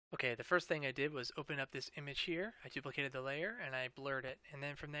Okay, the first thing I did was open up this image here. I duplicated the layer and I blurred it. And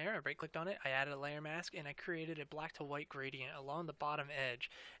then from there, I right-clicked on it, I added a layer mask, and I created a black to white gradient along the bottom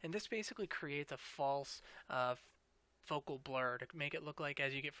edge. And this basically creates a false focal blur to make it look like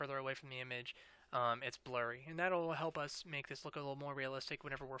as you get further away from the image, it's blurry. And that'll help us make this look a little more realistic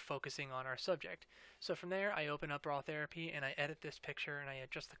whenever we're focusing on our subject. So from there, I open up Raw Therapy and I edit this picture and I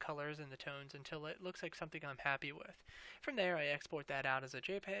adjust the colors and the tones until it looks like something I'm happy with. From there, I export that out as a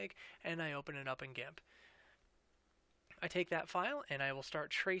JPEG and I open it up in Gimp. I take that file and I will start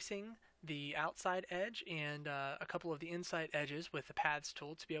tracing the outside edge and a couple of the inside edges with the paths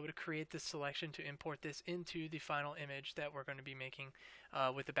tool to be able to create this selection to import this into the final image that we're going to be making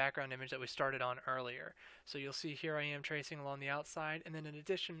with the background image that we started on earlier. So you'll see here I am tracing along the outside, and then in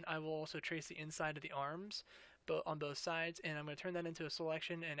addition I will also trace the inside of the arms on both sides, and I'm going to turn that into a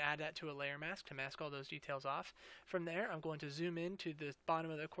selection and add that to a layer mask to mask all those details off. From there, I'm going to zoom in to the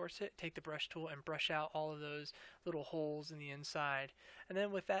bottom of the corset, take the brush tool, and brush out all of those little holes in the inside. And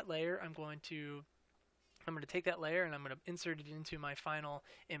then with that layer, I'm going to take that layer and I'm going to insert it into my final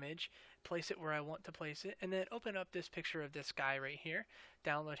image, place it where I want to place it, and then open up this picture of this guy right here,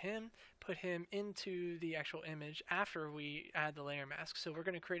 download him, put him into the actual image after we add the layer mask. So we're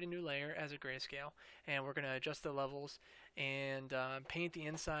going to create a new layer as a grayscale, and we're going to adjust the levels and paint the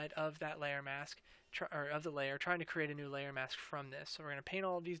inside of that layer mask, or of the layer, trying to create a new layer mask from this. So we're going to paint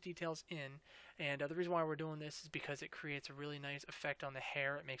all of these details in, and the reason why we're doing this is because it creates a really nice effect on the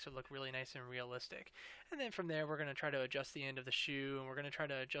hair. It makes it look really nice and realistic. And then from there, we're going to try to adjust the end of the shoe, and we're going to try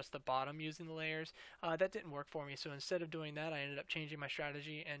to adjust the bottom using the layers. That didn't work for me, so instead of doing that, I ended up changing my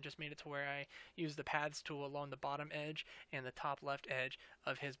strategy and just made it to where I used the paths tool along the bottom edge and the top left edge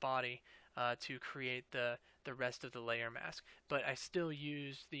of his body to create the rest of the layer mask. But I still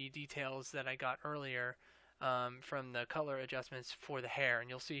used the details that I got earlier from the color adjustments for the hair. And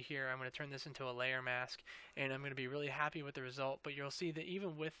you'll see here I'm going to turn this into a layer mask, and I'm going to be really happy with the result. But you'll see that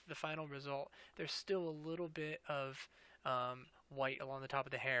even with the final result, there's still a little bit of white along the top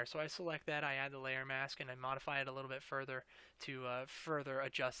of the hair. So I select that, I add the layer mask, and I modify it a little bit further to further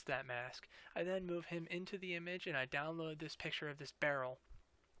adjust that mask. I then move him into the image, and I download this picture of this barrel.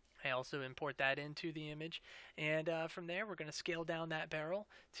 I also import that into the image, and from there we're going to scale down that barrel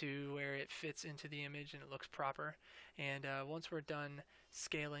to where it fits into the image and it looks proper. And once we're done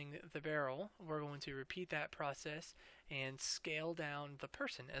scaling the barrel, we're going to repeat that process and scale down the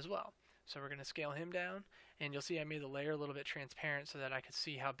person as well. So we're going to scale him down, and you'll see I made the layer a little bit transparent so that I could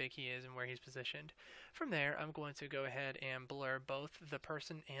see how big he is and where he's positioned. From there, I'm going to go ahead and blur both the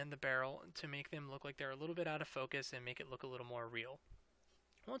person and the barrel to make them look like they're a little bit out of focus and make it look a little more real.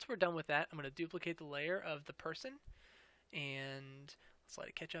 Once we're done with that, I'm going to duplicate the layer of the person, and let's let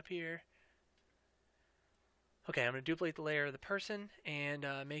it catch up here. Okay, I'm going to duplicate the layer of the person and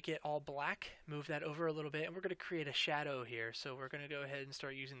make it all black, move that over a little bit, and we're going to create a shadow here. So we're going to go ahead and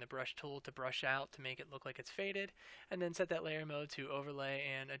start using the brush tool to brush out to make it look like it's faded, and then set that layer mode to overlay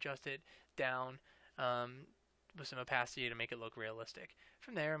and adjust it down with some opacity to make it look realistic.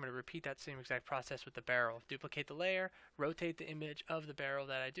 From there, I'm going to repeat that same exact process with the barrel. Duplicate the layer, rotate the image of the barrel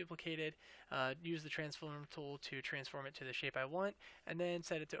that I duplicated, use the transform tool to transform it to the shape I want, and then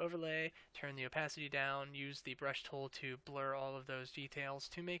set it to overlay, turn the opacity down, use the brush tool to blur all of those details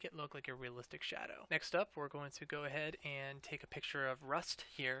to make it look like a realistic shadow. Next up, we're going to go ahead and take a picture of rust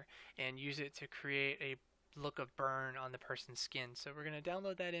here and use it to create a look of burn on the person's skin. So we're going to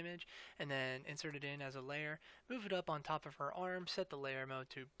download that image and then insert it in as a layer, move it up on top of her arm, set the layer mode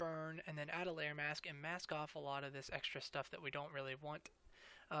to burn, and then add a layer mask and mask off a lot of this extra stuff that we don't really want.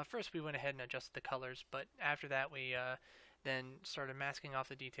 First we went ahead and adjusted the colors, but after that we then started masking off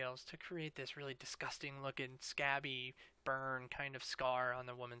the details to create this really disgusting looking scabby burn kind of scar on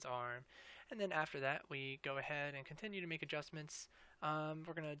the woman's arm. And then after that we go ahead and continue to make adjustments.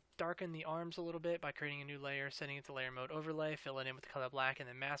 We're going to darken the arms a little bit by creating a new layer, setting it to layer mode overlay, fill it in with the color black, and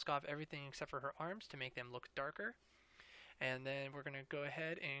then mask off everything except for her arms to make them look darker. And then we're going to go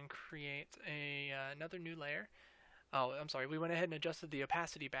ahead and create another new layer. Oh, I'm sorry, we went ahead and adjusted the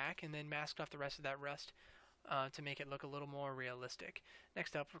opacity back and then masked off the rest of that rust to make it look a little more realistic.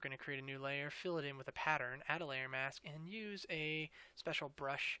 Next up, we're going to create a new layer, fill it in with a pattern, add a layer mask, and use a special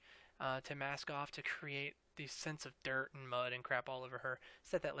brush to mask off to create the sense of dirt and mud and crap all over her.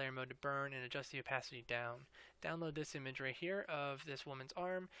 Set that layer mode to burn and adjust the opacity down. Download this image right here of this woman's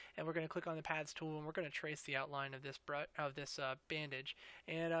arm, and we're going to click on the paths tool, and we're going to trace the outline of this bandage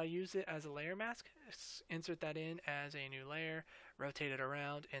and use it as a layer mask. Insert that in as a new layer, rotate it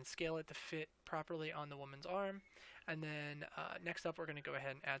around, and scale it to fit properly on the woman's arm. And then next up, we're going to go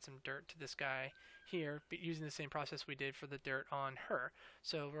ahead and add some dirt to this guy here, but using the same process we did for the dirt on her.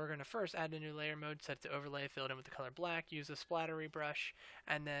 So we're going to first add a new layer mode, set it to overlay, fill it in with the color black, use a splattery brush,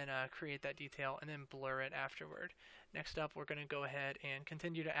 and then create that detail and then blur it afterward. Next up, we're going to go ahead and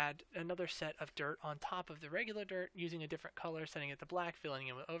continue to add another set of dirt on top of the regular dirt using a different color, setting it to black, filling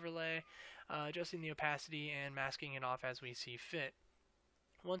it with overlay, adjusting the opacity, and masking it off as we see fit.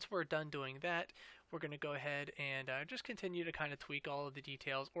 Once we're done doing that, we're going to go ahead and just continue to kind of tweak all of the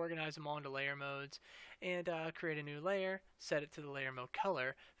details, organize them all into layer modes, and create a new layer, set it to the layer mode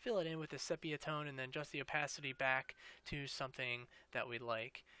color, fill it in with a sepia tone, and then adjust the opacity back to something that we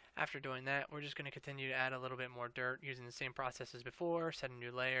like. After doing that, we're just going to continue to add a little bit more dirt using the same process as before, set a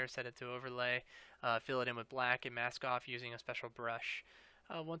new layer, set it to overlay, fill it in with black, and mask off using a special brush.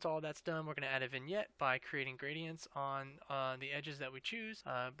 Once all that's done, we're going to add a vignette by creating gradients on the edges that we choose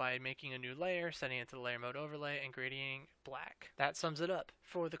by making a new layer, setting it to the layer mode overlay, and grading black. That sums it up.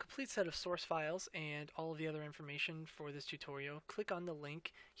 For the complete set of source files and all of the other information for this tutorial, click on the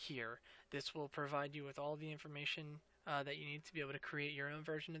link here. This will provide you with all the information that you need to be able to create your own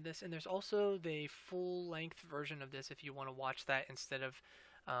version of this. And there's also the full-length version of this if you want to watch that instead of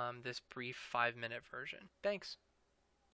this brief 5-minute version. Thanks.